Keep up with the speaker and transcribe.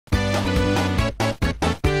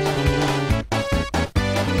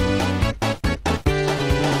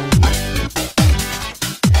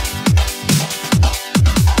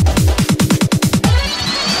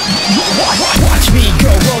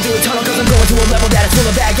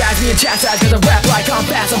recognize me and chastise cause I rap like I'm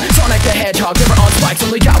fast. I'm Sonic the Hedgehog, never on spikes.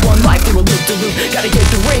 Only got one life through a loop to loop. Gotta get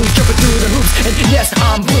the rings, jumping through the hoops. And yes,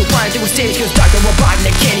 I'm blue, flying through a stage cause Dr.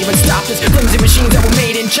 Robotnik can't even stop this. Flimsy machines that were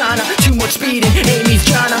made in China. Too much speed in Amy's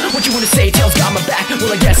China. What you wanna say, Tails got my back.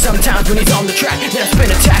 Well I guess sometimes when he's on the track, then I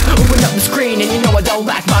spin attack, open up the screen. And you know I don't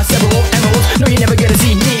lack my several emeralds. No, you're never gonna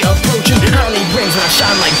see me approaching. I don't need rings when I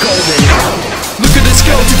shine like golden. Look at this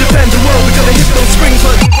go to defend the world. We gotta hit those springs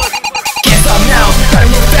but can't stop now, gotta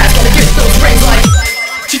move fast, gotta get those rings like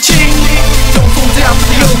cha-ching. Don't fall down for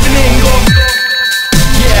the opening or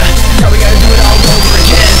yeah, now we gotta do it all over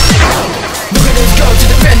again. Look at this go to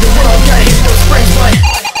defend the world. Gotta hit those springs but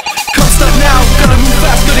can't stop now, gotta move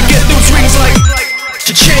fast, gotta get those rings like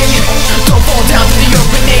cha-ching. Don't fall down to the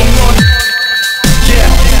opening or yeah,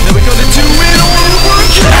 now we gotta do it all over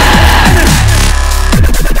again.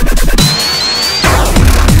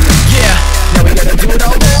 Yeah, now we gotta do it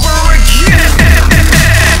all over again.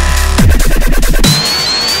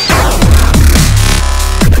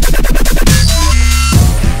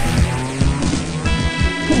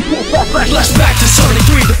 Flashback to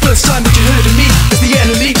 73, the first time that you heard of me as the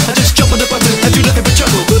enemy. I just jump on the button and do nothing but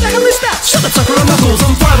chuckle. Who the hell is that? Shut up, sucker, on knuckles.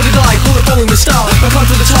 I'm fire with a die, bullet following the style. I climb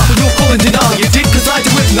to the top and you're calling denial. You dig cause I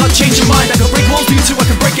do it, not change your mind. I can break walls for you too, I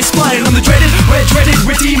can break your spine. I'm the dreaded, red-dreaded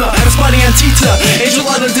redeemer. I'm a smiling anteater, angel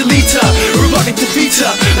island deleter, robotic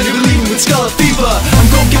defeater, and you're leaving with scarlet fever. I'm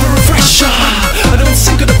gonna give a refresher, I don't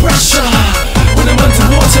sink under pressure. When I'm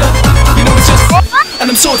underwater, you know it's just and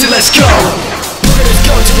I'm sorted, let's go. Look at us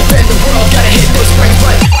go to defend the world. Gotta hit those rings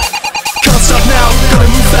but can't stop now, gotta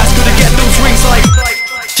move fast, gotta get those rings like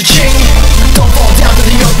cha-ching. Don't fall